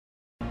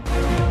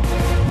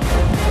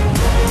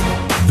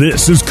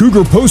This is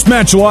Cougar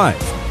Post-Match Live.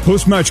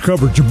 Post-match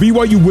coverage of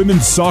BYU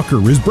women's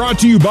soccer is brought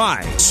to you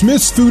by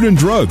Smith's Food and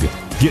Drug.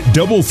 Get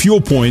double fuel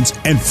points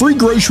and free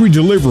grocery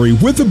delivery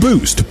with a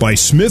boost by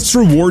Smith's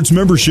Rewards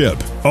membership.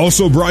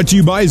 Also brought to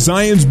you by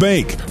Zions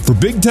Bank. For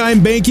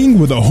big-time banking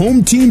with a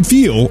home team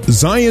feel,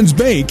 Zions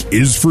Bank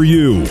is for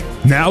you.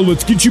 Now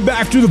let's get you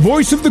back to the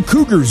voice of the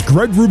Cougars,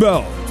 Greg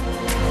Wrubell.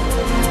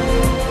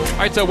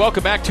 All right, so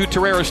welcome back to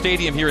Torero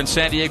Stadium here in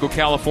San Diego,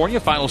 California.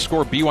 Final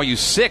score, BYU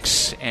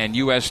 6 and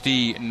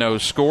USD no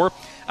score.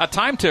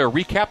 Time to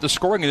recap the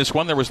scoring in this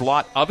one. There was a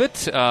lot of it.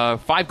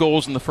 5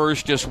 goals in the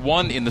first, just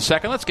 1 in the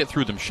second. Let's get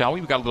through them, shall we?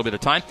 We've got a little bit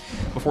of time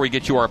before we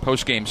get you our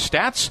post-game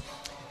stats.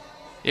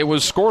 It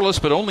was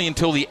scoreless, but only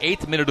until the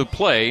 8th minute of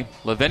play.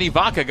 Leveni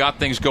Vaca got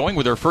things going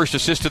with her first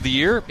assist of the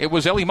year. It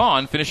was Ellie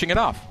Mon finishing it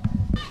off.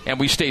 And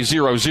we stay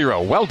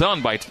 0-0. Well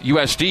done by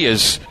USD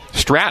as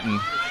Stratton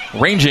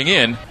ranging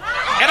in.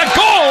 And a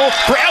goal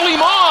for Ellie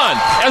Mon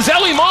as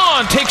Ellie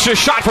Mon takes a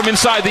shot from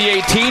inside the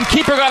 18.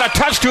 Keeper got a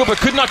touch to it but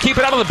could not keep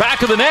it out of the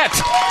back of the net.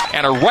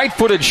 And a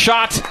right-footed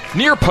shot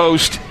near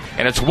post,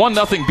 and it's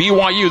 1-0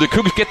 BYU. The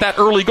Cougs get that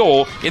early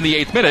goal in the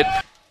 8th minute.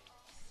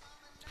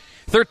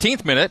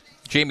 13th minute,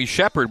 Jamie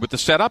Shepard with the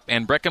setup,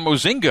 and Brecken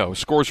Mozingo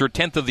scores her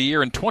 10th of the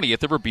year and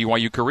 20th of her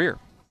BYU career.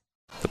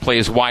 The play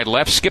is wide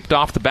left, skipped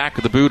off the back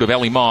of the boot of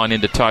Ellie Mon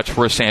into touch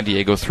for a San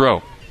Diego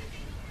throw.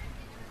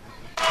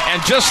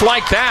 And just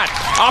like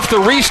that, off the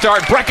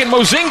restart, Brecken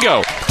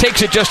Mozingo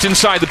takes it just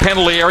inside the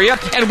penalty area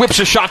and whips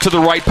a shot to the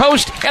right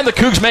post, and the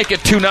Cougs make it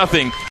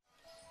 2-0.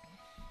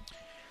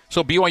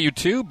 So BYU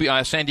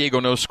 2, San Diego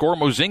no score.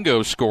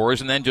 Mozingo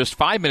scores, and then just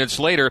 5 minutes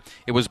later,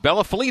 it was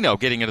Bella Felino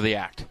getting into the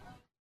act.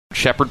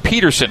 Shepard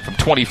Peterson from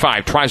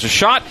 25 tries a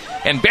shot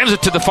and bends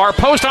it to the far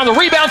post. On the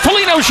rebound,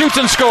 Felino shoots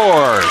and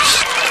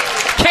scores.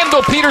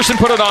 Kendall Peterson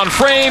put it on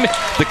frame.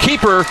 The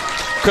keeper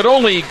could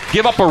only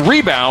give up a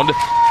rebound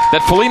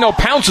that Felino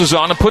pounces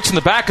on and puts in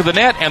the back of the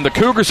net, and the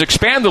Cougars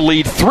expand the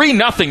lead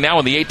 3-0 now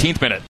in the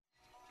 18th minute.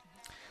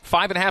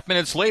 5.5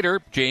 minutes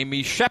later,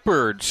 Jamie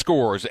Shepard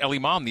scores. Ellie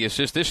Mon, the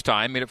assist this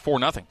time, made it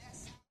 4-0.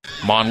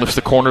 Mon lifts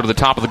the corner to the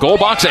top of the goal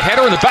box. A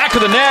header in the back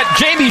of the net.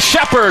 Jamie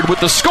Shepard with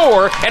the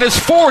score, and it's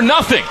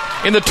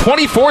 4-0 in the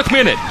 24th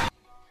minute.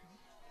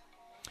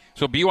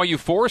 So BYU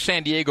 4,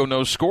 San Diego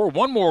no score.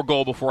 One more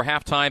goal before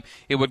halftime.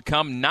 It would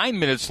come 9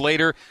 minutes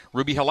later.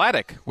 Ruby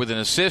Hladek with an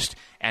assist,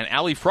 and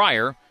Allie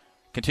Fryer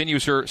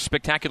continues her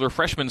spectacular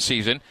freshman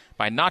season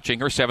by notching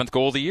her 7th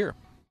goal of the year.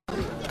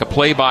 A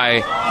play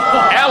by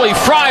Allie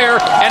Fryer,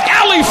 and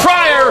Allie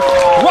Fryer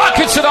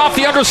rockets it off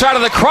the underside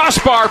of the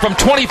crossbar from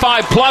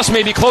 25 plus,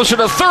 maybe closer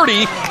to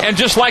 30, and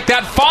just like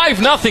that,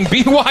 5-0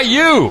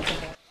 BYU.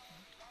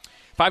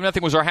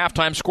 5-0 was our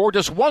halftime score,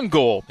 just 1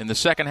 goal in the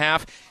second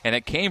half, and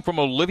it came from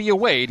Olivia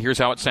Wade. Here's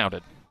how it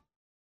sounded.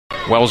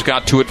 Wells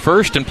got to it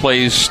first and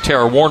plays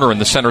Tara Warner in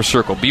the center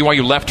circle.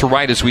 BYU left to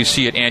right as we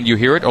see it and you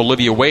hear it.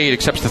 Olivia Wade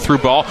accepts the through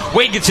ball.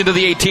 Wade gets into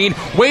the 18.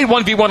 Wade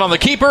 1v1 on the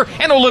keeper,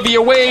 and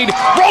Olivia Wade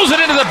rolls it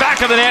into the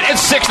back of the net.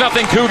 It's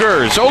 6-0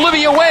 Cougars.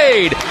 Olivia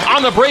Wade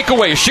on the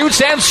breakaway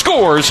shoots and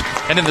scores,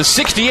 and in the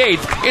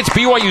 68th, it's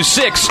BYU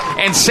 6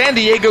 and San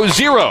Diego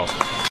 0.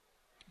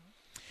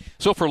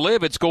 So for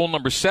Liv, it's goal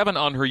number 7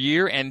 on her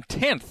year and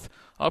 10th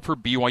of her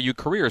BYU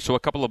career. So a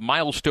couple of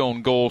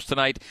milestone goals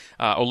tonight.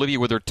 Olivia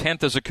with her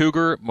 10th as a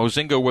Cougar,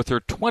 Mozingo with her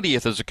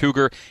 20th as a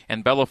Cougar,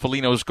 and Bella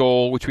Felino's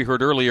goal, which we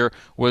heard earlier,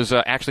 was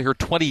actually her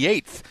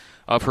 28th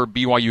of her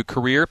BYU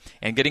career.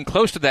 And getting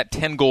close to that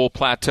 10-goal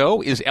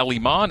plateau is Ellie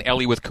Mon.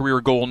 Ellie with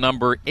career goal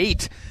number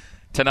 8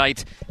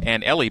 tonight,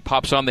 and Ellie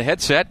pops on the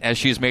headset as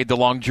she's made the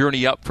long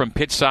journey up from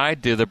pitch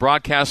side to the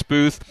broadcast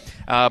booth.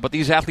 But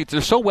these athletes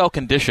are so well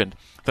conditioned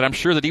that I'm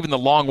sure that even the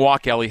long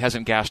walk, Ellie,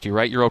 hasn't gassed you,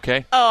 right? You're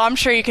okay? Oh, I'm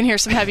sure you can hear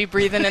some heavy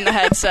breathing in the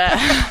headset.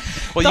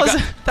 Well,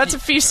 that's a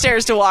few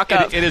stairs to walk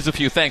up. It is a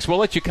few. Thanks. We'll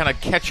let you kind of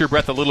catch your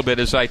breath a little bit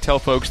as I tell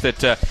folks that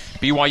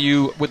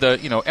BYU, with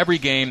every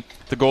game,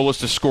 the goal is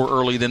to score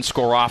early, then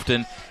score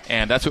often,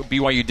 and that's what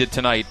BYU did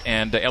tonight.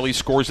 And Ellie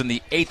scores in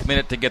the 8th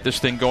minute to get this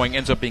thing going.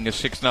 Ends up being a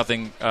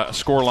 6-0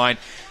 scoreline.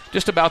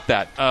 Just about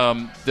that.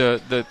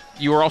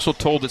 You were also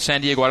told that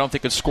San Diego, I don't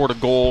think, had scored a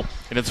goal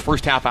in its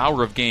first half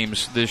hour of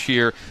games this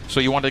year,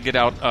 so you wanted to get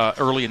out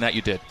early, and that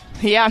you did.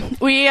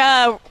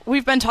 Yeah,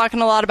 we've been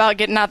talking a lot about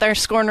getting out there,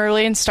 scoring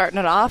early, and starting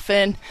it off,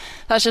 and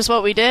that's just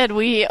what we did.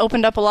 We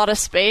opened up a lot of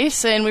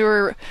space, and we've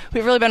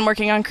really been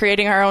working on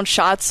creating our own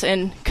shots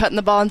and cutting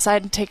the ball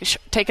inside and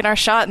taking our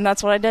shot, and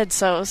that's what I did.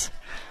 So it was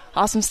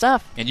awesome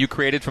stuff. And you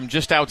created from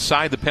just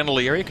outside the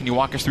penalty area. Can you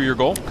walk us through your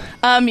goal?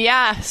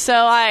 Yeah. So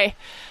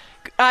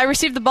I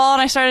received the ball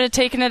and I started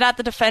taking it at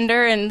the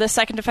defender, and the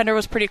second defender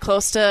was pretty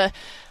close to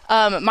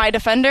my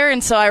defender,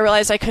 and so I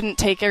realized I couldn't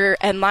take her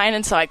end line,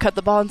 and so I cut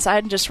the ball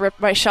inside and just ripped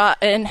my shot,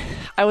 and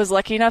I was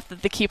lucky enough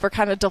that the keeper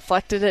kind of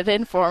deflected it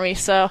in for me,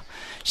 so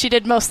she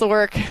did most of the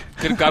work.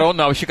 She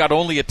got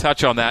only a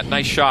touch on that.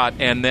 Nice shot,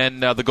 and then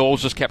the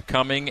goals just kept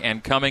coming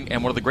and coming,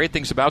 and one of the great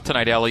things about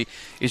tonight, Ellie,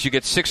 is you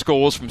get 6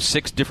 goals from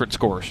 6 different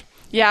scorers.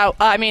 Yeah,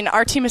 I mean,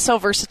 our team is so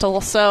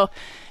versatile, so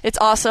it's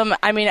awesome.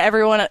 I mean,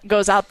 everyone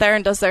goes out there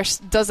and does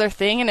their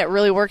thing, and it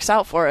really works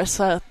out for us.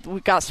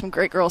 We've got some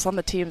great girls on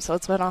the team, so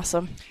it's been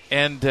awesome.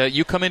 And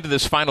you come into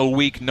this final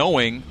week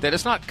knowing that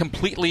it's not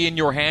completely in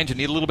your hands. You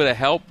need a little bit of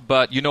help,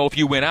 but you know if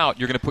you win out,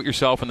 you're going to put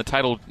yourself in the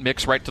title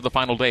mix right to the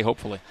final day,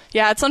 hopefully.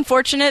 Yeah, it's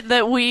unfortunate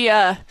that we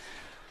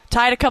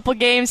tied a couple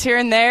games here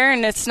and there,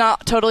 and it's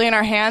not totally in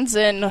our hands,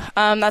 and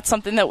that's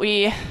something that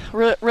we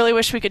really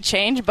wish we could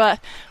change, but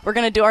we're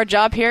going to do our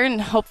job here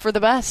and hope for the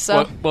best.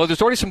 So. Well,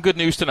 there's already some good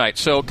news tonight.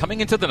 So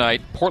coming into the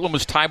night, Portland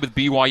was tied with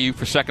BYU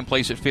for second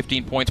place at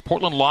 15 points.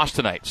 Portland lost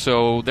tonight,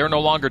 so they're no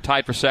longer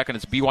tied for second.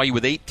 It's BYU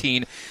with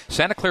 18.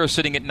 Santa Clara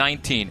sitting at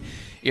 19.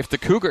 If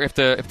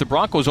the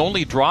Broncos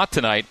only draw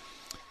tonight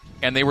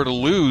and they were to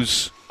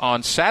lose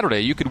on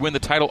Saturday, you could win the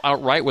title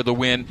outright with a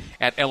win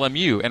at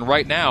LMU. And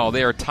right now,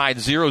 they are tied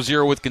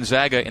 0-0 with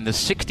Gonzaga in the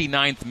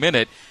 69th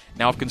minute.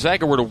 Now, if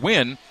Gonzaga were to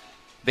win,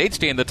 they'd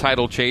stay in the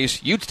title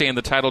chase. You'd stay in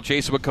the title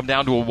chase. It would come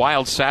down to a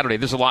wild Saturday.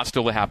 There's a lot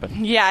still to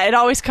happen. Yeah, it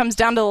always comes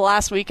down to the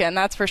last weekend,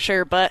 that's for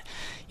sure. But,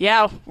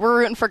 yeah,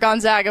 we're rooting for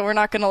Gonzaga. We're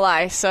not going to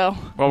lie. So.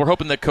 Well, we're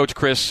hoping that Coach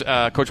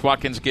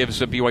Watkins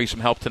gives BYU some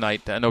help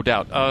tonight, no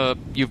doubt.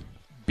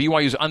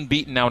 BYU's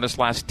unbeaten now in its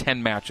last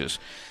 10 matches.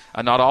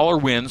 Not all are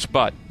wins,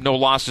 but no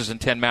losses in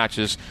 10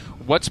 matches.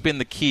 What's been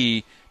the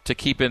key to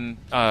keeping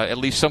at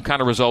least some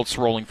kind of results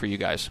rolling for you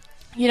guys?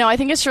 You know, I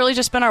think it's really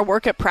just been our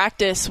work at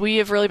practice. We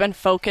have really been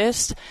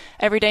focused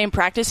every day in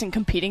practice and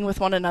competing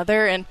with one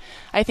another. And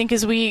I think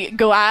as we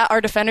go at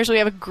our defenders, we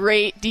have a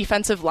great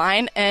defensive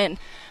line, and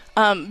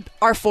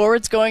our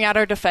forwards going at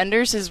our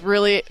defenders has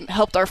really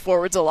helped our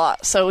forwards a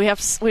lot. So we have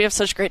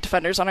such great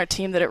defenders on our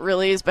team that it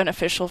really is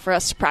beneficial for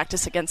us to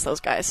practice against those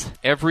guys.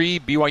 Every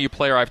BYU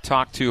player I've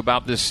talked to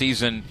about this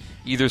season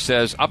either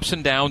says ups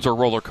and downs or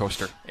roller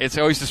coaster. It's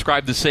always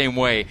described the same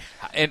way,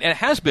 and it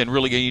has been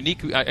really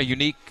a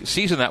unique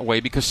season that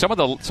way because some of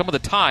the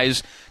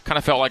ties kind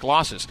of felt like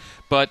losses.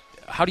 But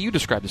how do you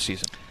describe the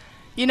season?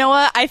 You know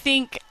what? I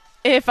think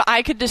if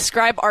I could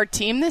describe our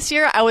team this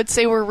year, I would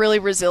say we're really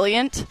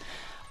resilient.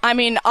 I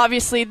mean,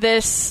 obviously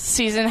this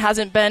season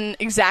hasn't been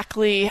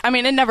exactly,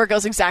 it never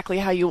goes exactly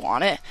how you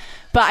want it.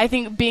 But I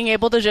think being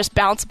able to just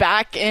bounce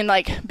back and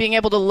being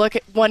able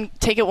to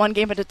take it one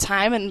game at a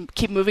time and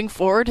keep moving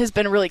forward has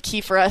been really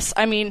key for us.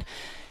 I mean,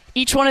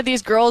 each one of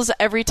these girls,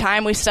 every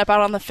time we step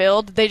out on the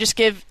field, they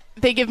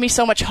give me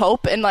so much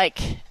hope and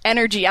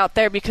energy out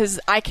there because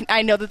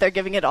I know that they're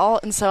giving it all.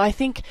 And so I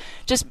think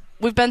just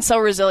we've been so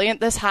resilient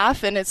this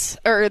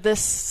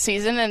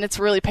season, and it's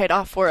really paid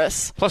off for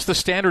us. Plus, the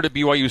standard at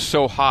BYU is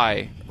so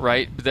high,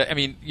 right?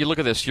 You look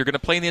at this. You're going to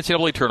play in the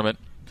NCAA tournament.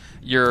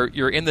 You're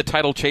in the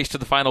title chase to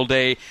the final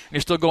day, and you're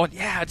still going.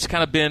 Yeah, it's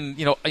kind of been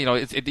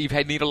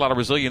you've need a lot of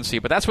resiliency,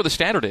 but that's where the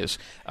standard is.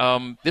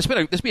 This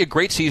be a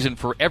great season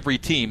for every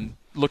team.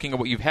 Looking at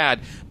what you've had,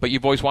 but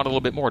you've always wanted a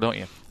little bit more, don't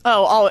you?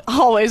 Oh,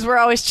 always. We're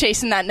always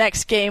chasing that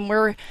next game.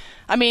 We're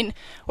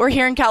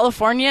here in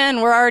California,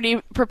 and we're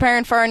already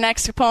preparing for our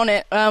next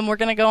opponent. We're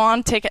going to go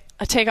on take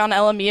on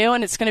LMU,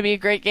 and it's going to be a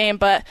great game.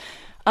 But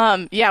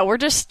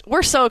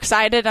we're so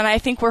excited, and I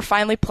think we're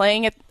finally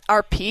playing at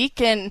our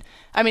peak. And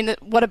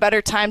what a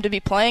better time to be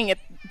playing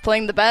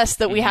the best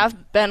that we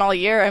have been all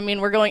year.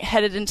 We're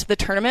headed into the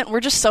tournament. We're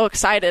just so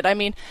excited.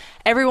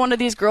 Every one of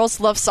these girls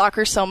loves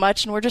soccer so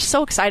much, and we're just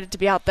so excited to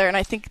be out there. And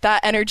I think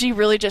that energy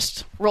really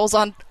just rolls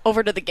on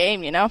over to the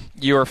game,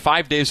 You are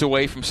 5 days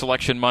away from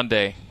Selection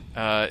Monday.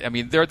 There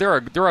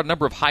are a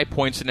number of high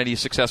points in any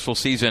successful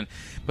season,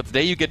 but the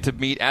day you get to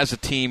meet as a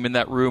team in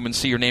that room and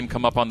see your name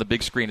come up on the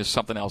big screen is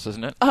something else,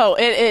 isn't it? Oh,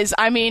 it is.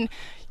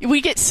 We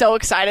get so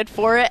excited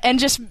for it, and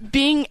just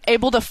being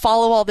able to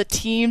follow all the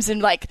teams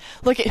and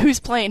look at who's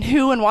playing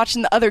who and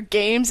watching the other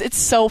games, it's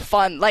so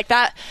fun.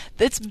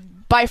 It's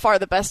by far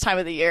the best time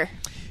of the year.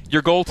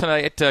 Your goal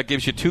tonight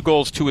gives you 2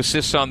 goals, 2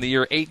 assists on the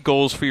year, 8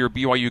 goals for your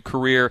BYU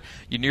career.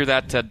 You're near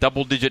that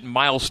double-digit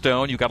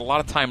milestone. You've got a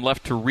lot of time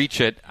left to reach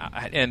it,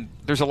 and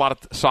there's a lot of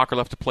soccer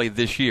left to play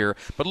this year.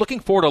 But looking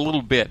forward a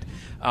little bit,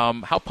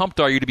 how pumped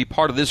are you to be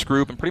part of this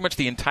group and pretty much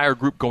the entire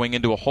group going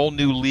into a whole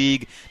new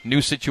league,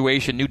 new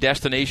situation, new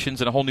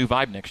destinations, and a whole new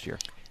vibe next year?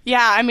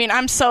 Yeah,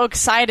 I'm so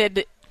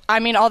excited.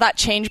 All that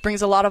change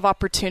brings a lot of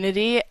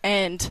opportunity,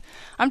 and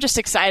I'm just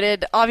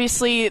excited.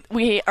 Obviously,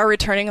 we are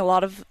returning a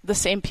lot of the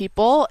same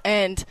people,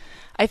 and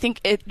I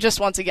think it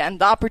just, once again,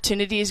 the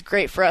opportunity is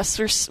great for us.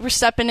 We're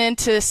stepping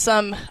into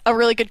a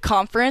really good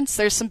conference.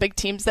 There's some big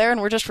teams there,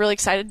 and we're just really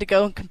excited to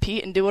go and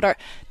compete and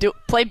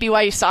play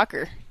BYU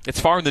soccer. It's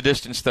far in the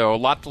distance, though. A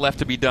lot left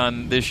to be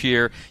done this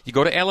year. You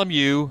go to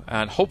LMU,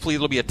 and hopefully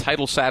it'll be a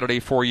title Saturday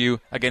for you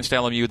against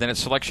LMU. Then it's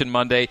Selection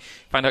Monday.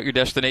 Find out your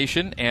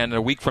destination, and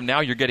a week from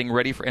now, you're getting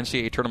ready for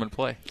NCAA tournament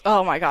play.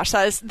 Oh, my gosh.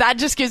 That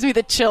just gives me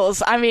the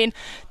chills.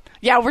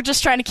 We're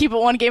just trying to keep it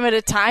one game at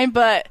a time,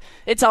 but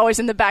it's always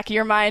in the back of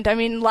your mind.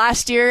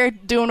 Last year,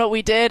 doing what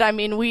we did,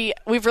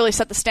 we've really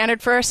set the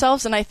standard for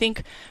ourselves, and I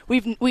think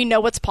we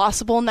know what's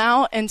possible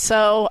now. And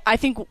so I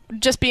think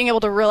just being able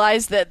to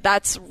realize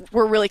that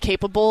we're really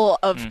capable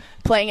of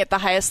playing at the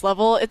highest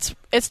level,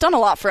 it's done a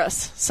lot for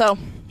us. So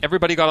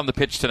everybody got on the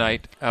pitch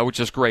tonight, which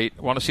is great.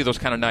 I want to see those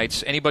kind of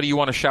nights. Anybody you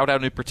want to shout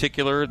out in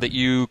particular that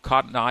you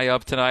caught an eye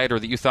of tonight, or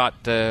that you thought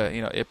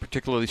it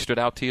particularly stood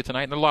out to you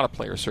tonight? And there are a lot of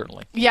players,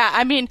 certainly. Yeah,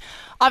 I mean,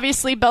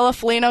 obviously Bella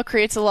Foligno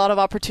creates a lot of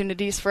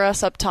opportunities for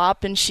us up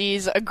top, and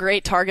she's a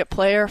great target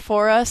player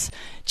for us.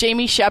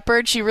 Jamie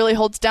Shepard, she really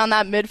holds down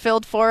that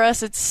midfield for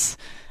us.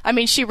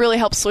 She really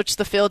helps switch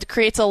the field,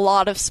 creates a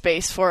lot of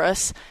space for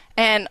us.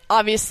 And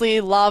obviously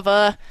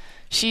Lava,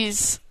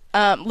 she's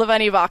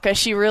Leveni Vaca,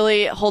 she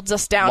really holds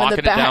us down in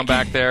the back. Locking it down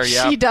back there,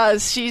 yeah. She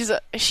does.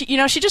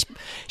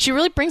 She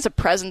really brings a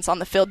presence on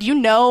the field.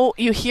 You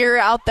hear her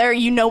out there,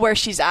 you know where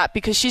she's at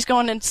because she's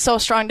going in so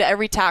strong to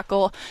every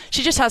tackle.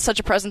 She just has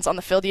such a presence on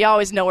the field. You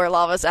always know where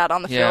Lava's at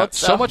on the field.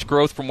 So much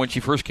growth from when she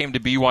first came to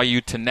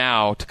BYU to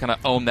now to kind of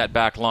own that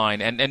back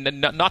line.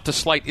 And not to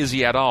slight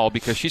Izzy at all,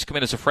 because she's come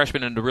in as a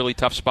freshman in a really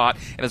tough spot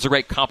and is a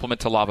great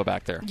compliment to Lava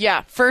back there.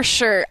 Yeah, for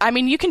sure. I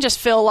mean, you can just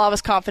feel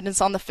Lava's confidence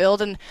on the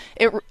field, and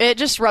it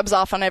just rubs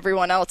off on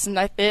everyone else,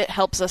 and it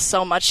helps us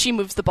so much. She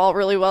moves the ball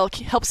really well,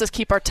 helps us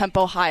keep our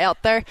tempo high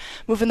out there,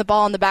 moving the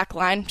ball on the back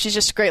line. She's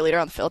just a great leader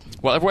on the field.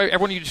 Well,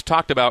 everyone you just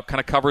talked about kind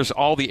of covers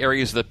all the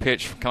areas of the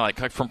pitch, kind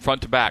of like from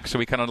front to back, so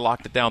we kind of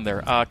locked it down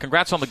there.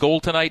 Congrats on the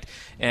goal tonight,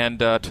 and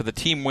to the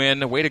team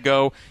win. Way to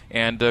go,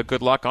 and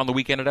good luck on the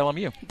weekend at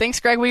LMU. Thanks,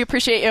 Greg. We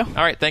appreciate you.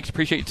 All right, thanks.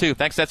 Appreciate you, too.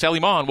 Thanks. That's Ellie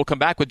Mon. We'll come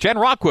back with Jen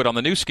Rockwood on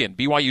the new skin,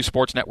 BYU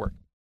Sports Network.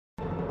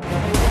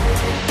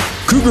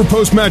 Cougar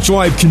Post-Match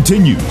Live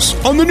continues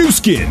on the new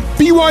skin,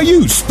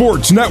 BYU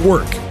Sports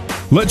Network.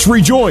 Let's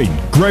rejoin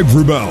Greg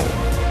Wrubell.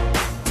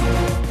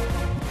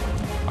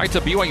 All right, so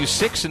BYU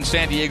 6 and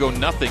San Diego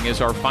nothing is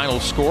our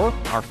final score.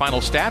 Our final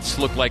stats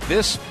look like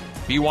this.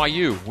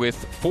 BYU with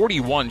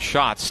 41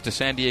 shots to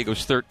San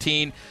Diego's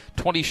 13,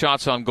 20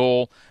 shots on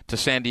goal to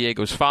San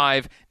Diego's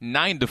 5,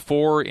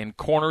 9-4 in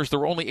corners. There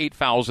were only 8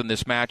 fouls in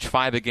this match,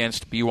 5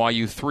 against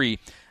BYU, 3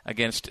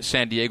 against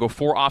San Diego,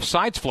 4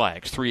 offsides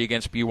flags, 3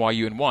 against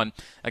BYU and 1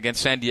 against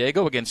San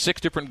Diego. Again,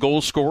 6 different goal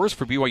scorers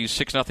for BYU's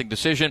 6-0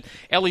 decision.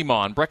 Ellie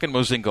Mon, Brecken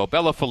Mozingo,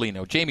 Bella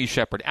Foligno, Jamie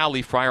Shepard,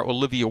 Ali Fryer,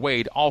 Olivia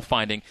Wade, all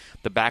finding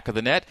the back of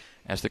the net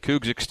as the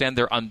Cougs extend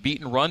their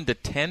unbeaten run to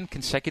 10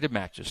 consecutive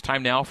matches.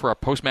 Time now for our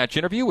post-match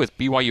interview with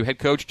BYU head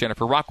coach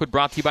Jennifer Rockwood,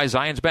 brought to you by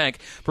Zions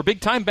Bank. For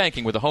big-time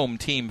banking with a home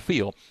team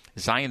feel,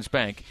 Zions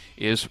Bank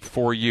is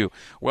for you.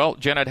 Well,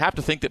 Jen, I'd have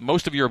to think that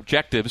most of your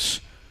objectives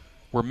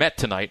were met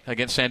tonight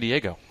against San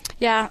Diego.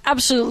 Yeah,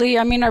 absolutely.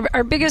 I mean,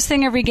 our biggest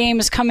thing every game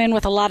is come in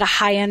with a lot of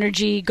high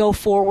energy, go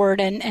forward,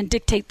 and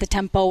dictate the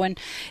tempo. And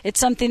it's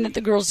something that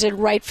the girls did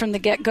right from the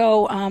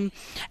get-go.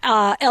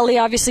 Ellie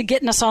obviously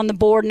getting us on the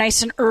board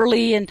nice and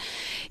early. And,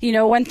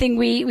 one thing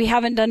we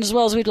haven't done as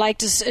well as we'd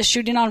like is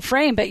shooting on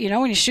frame. But,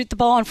 when you shoot the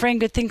ball on frame,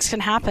 good things can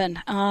happen.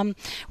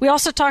 We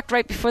also talked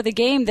right before the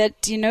game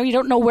that, you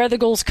don't know where the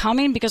goal's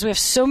coming because we have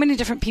so many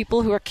different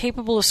people who are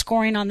capable of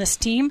scoring on this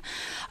team.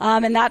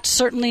 And that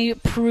certainly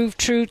proved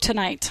true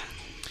tonight.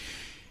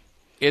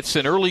 It's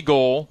an early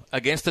goal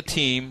against a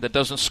team that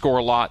doesn't score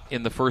a lot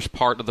in the first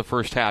part of the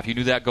first half. You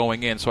knew that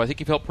going in. So I think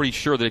you felt pretty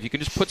sure that if you can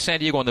just put San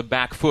Diego on the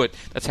back foot,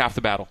 that's half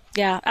the battle.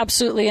 Yeah,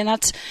 absolutely. And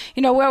that's,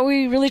 what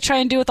we really try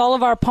and do with all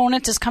of our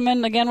opponents is come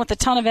in, again, with a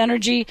ton of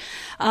energy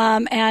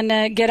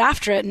and get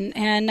after it.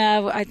 And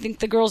I think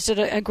the girls did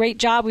a great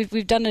job.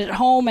 We've done it at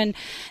home, and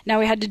now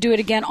we had to do it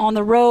again on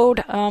the road,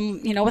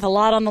 with a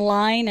lot on the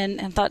line,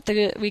 and thought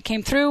that we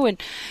came through and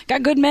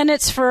got good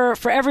minutes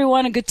for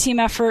everyone, a good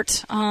team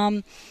effort.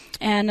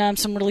 And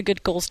some really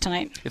good goals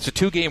tonight. It's a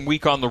 2-game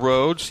week on the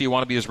road, so you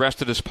want to be as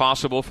rested as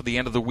possible for the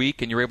end of the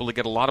week, and you're able to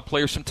get a lot of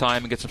players some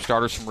time and get some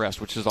starters some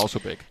rest, which is also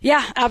big.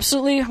 Yeah,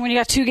 absolutely. When you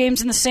got 2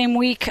 games in the same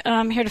week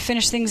here to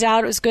finish things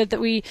out, it was good that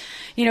we,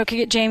 could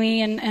get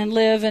Jamie and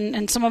Liv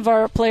and some of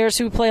our players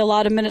who play a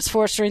lot of minutes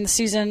for us during the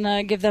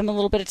season, give them a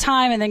little bit of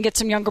time, and then get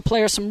some younger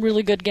players some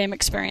really good game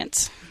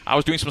experience. I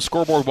was doing some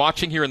scoreboard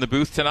watching here in the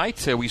booth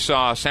tonight. We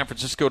saw San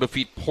Francisco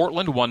defeat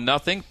Portland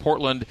 1-0.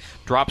 Portland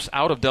drops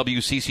out of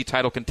WCC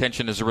title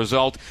contention as a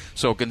result.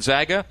 So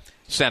Gonzaga,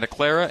 Santa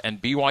Clara,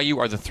 and BYU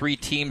are the 3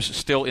 teams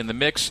still in the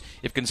mix.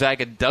 If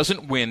Gonzaga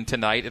doesn't win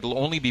tonight, it'll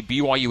only be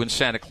BYU and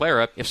Santa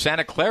Clara. If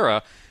Santa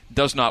Clara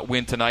does not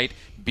win tonight,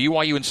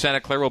 BYU and Santa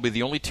Clara will be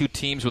the only 2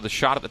 teams with a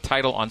shot at the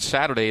title on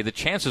Saturday. The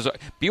chances are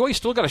BYU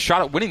still got a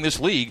shot at winning this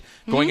league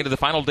going into the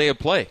final day of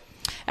play.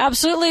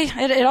 Absolutely.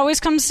 It always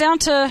comes down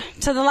to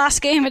the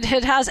last game. It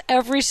has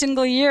every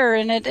single year,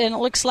 and it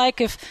looks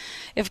like if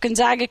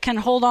Gonzaga can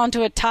hold on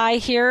to a tie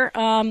here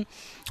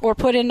or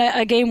put in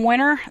a game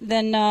winner,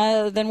 then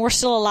we're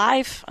still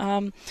alive.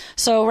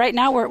 So right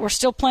now we're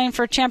still playing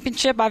for a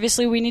championship.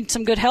 Obviously we need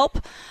some good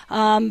help,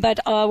 but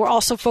we're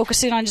also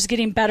focusing on just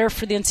getting better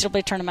for the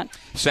NCAA tournament.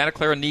 Santa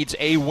Clara needs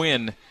a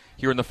win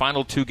here in the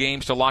final 2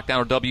 games to lock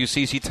down a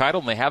WCC title,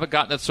 and they haven't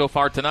gotten it so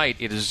far tonight.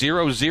 It is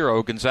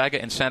 0-0,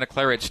 Gonzaga and Santa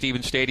Clara at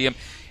Stevens Stadium,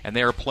 and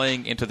they are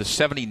playing into the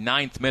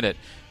 79th minute.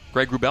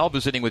 Greg Wrubell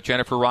visiting with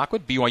Jennifer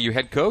Rockwood, BYU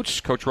head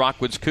coach. Coach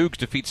Rockwood's Cougs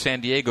defeat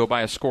San Diego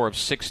by a score of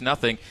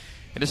 6-0.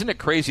 And isn't it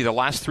crazy? The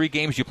last 3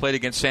 games you played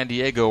against San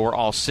Diego were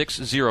all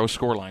 6-0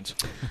 score lines.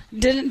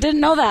 Didn't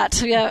know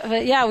that. Yeah,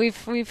 but yeah, we've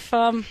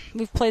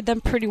played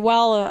them pretty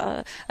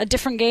well. A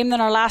different game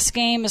than our last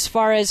game, as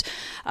far as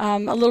a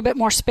little bit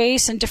more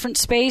space and different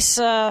space,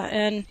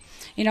 and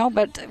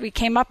but we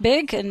came up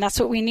big, and that's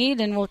what we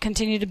need, and we'll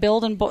continue to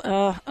build and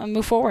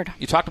move forward.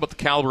 You talked about the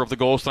caliber of the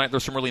goals tonight.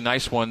 There's some really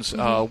nice ones.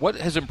 Mm-hmm. What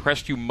has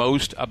impressed you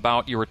most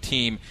about your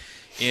team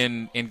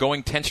in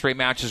going 10 straight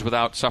matches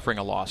without suffering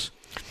a loss?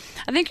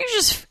 I think you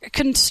just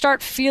can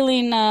start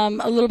feeling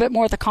a little bit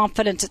more of the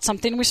confidence. It's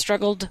something we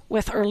struggled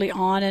with early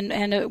on,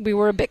 and we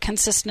were a bit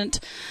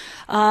consistent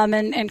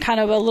and kind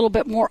of a little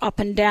bit more up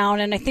and down.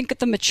 And I think that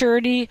the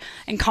maturity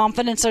and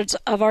confidence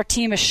of our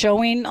team is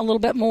showing a little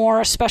bit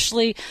more,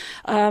 especially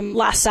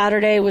last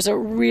Saturday was a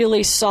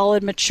really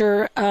solid,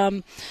 mature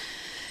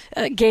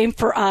game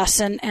for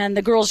us, and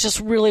the girls just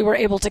really were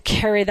able to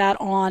carry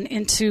that on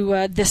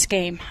into this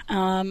game.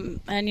 And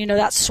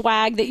that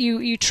swag that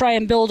you try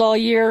and build all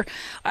year,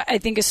 I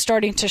think is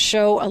starting to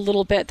show a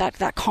little bit,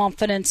 that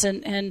confidence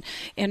and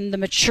the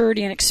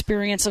maturity and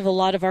experience of a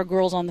lot of our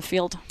girls on the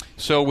field.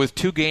 So with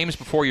 2 games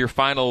before your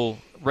final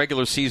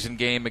regular season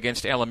game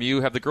against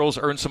LMU, have the girls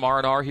earned some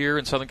R&R here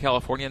in Southern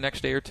California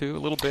next day or two? A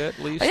little bit,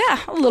 at least? Yeah,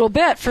 a little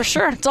bit, for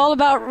sure. It's all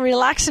about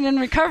relaxing and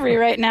recovery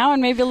right now,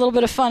 and maybe a little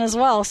bit of fun as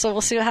well, so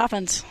we'll see what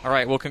happens. All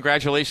right, well,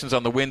 congratulations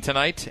on the win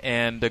tonight,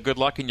 and good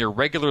luck in your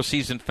regular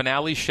season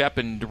finale. Shep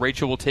and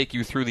Rachel will take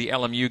you through the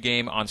LMU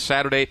game on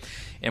Saturday,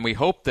 and we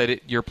hope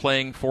that you're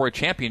playing for a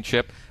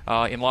championship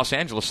in Los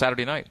Angeles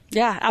Saturday night.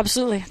 Yeah,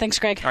 absolutely. Thanks,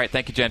 Greg. All right,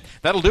 thank you, Jen.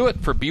 That'll do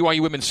it for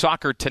BYU Women's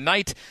Soccer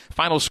tonight.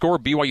 Final score,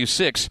 BYU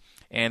 6.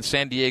 And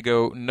San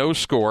Diego no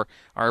score.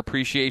 Our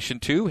appreciation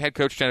to head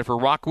coach Jennifer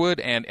Rockwood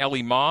and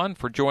Ellie Mon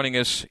for joining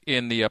us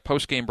in the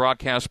post-game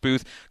broadcast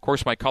booth. Of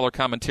course, my color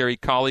commentary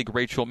colleague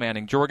Rachel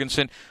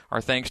Manning-Jorgensen. Our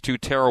thanks to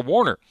Tara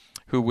Warner,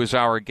 who was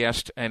our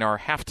guest in our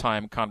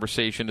halftime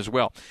conversation as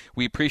well.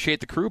 We appreciate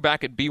the crew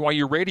back at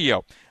BYU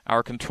Radio.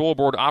 Our control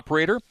board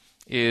operator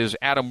is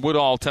Adam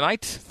Woodall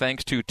tonight.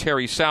 Thanks to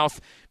Terry South,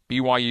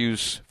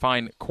 BYU's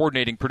fine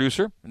coordinating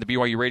producer in the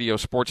BYU Radio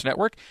Sports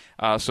Network.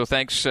 So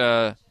thanks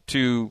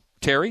to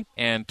Terry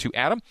and to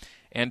Adam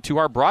and to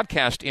our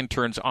broadcast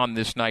interns on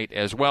this night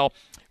as well.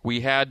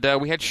 We had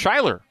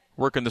Shyler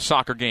working the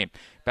soccer game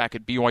back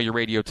at BYU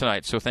Radio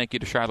tonight. So thank you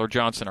to Shyler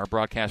Johnson, our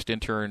broadcast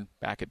intern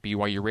back at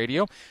BYU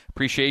Radio.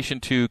 Appreciation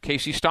to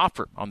Casey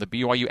Stoffer on the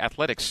BYU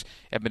Athletics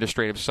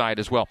administrative side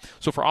as well.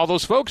 So for all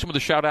those folks, I'm going to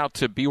shout out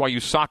to BYU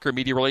Soccer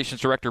Media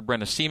Relations Director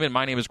Brenna Seaman.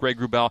 My name is Greg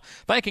Wrubell.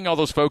 Thanking all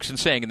those folks and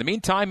saying, in the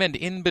meantime and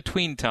in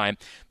between time,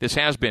 this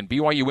has been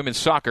BYU Women's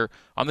Soccer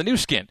on the new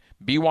skin,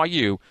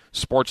 BYU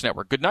Sports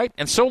Network. Good night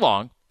and so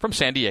long from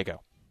San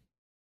Diego.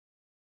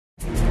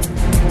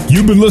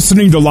 You've been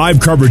listening to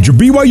live coverage of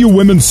BYU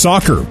Women's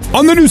Soccer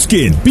on the new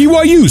skin,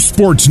 BYU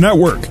Sports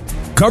Network.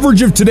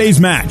 Coverage of today's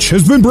match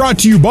has been brought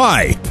to you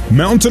by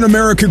Mountain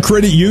America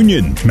Credit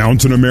Union.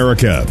 Mountain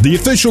America, the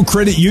official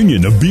credit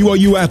union of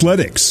BYU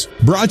Athletics.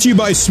 Brought to you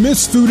by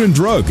Smith's Food and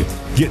Drug.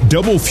 Get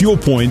double fuel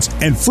points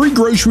and free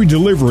grocery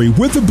delivery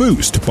with a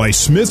boost by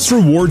Smith's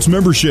Rewards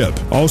membership.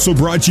 Also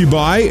brought to you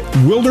by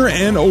Wilner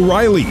and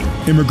O'Reilly.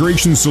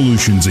 Immigration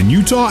solutions in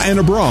Utah and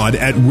abroad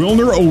at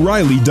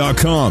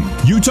WilnerO'Reilly.com.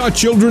 Utah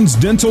Children's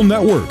Dental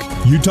Network.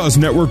 Utah's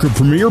network of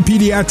premier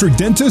pediatric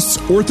dentists,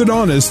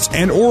 orthodontists,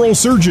 and oral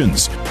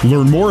surgeons.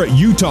 Learn more at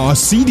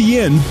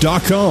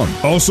UtahCDN.com.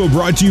 Also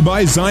brought to you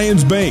by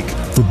Zions Bank.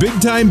 For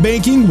big-time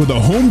banking with a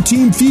home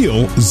team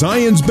feel,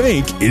 Zions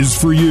Bank is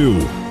for you.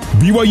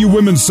 BYU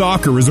Women's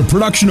Soccer is a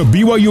production of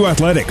BYU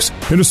Athletics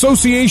in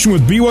association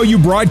with BYU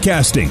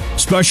Broadcasting.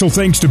 Special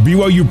thanks to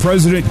BYU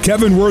President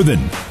Kevin Worthen,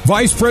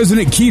 Vice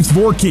President Keith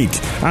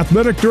Vorkink,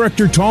 Athletic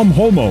Director Tom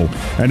Holmo,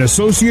 and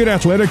Associate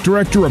Athletic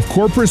Director of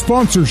Corporate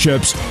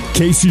Sponsorships,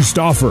 Casey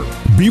Stoffer.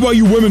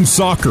 BYU Women's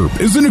Soccer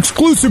is an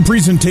exclusive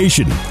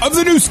presentation of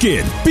the new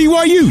skin,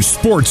 BYU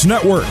Sports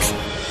Network.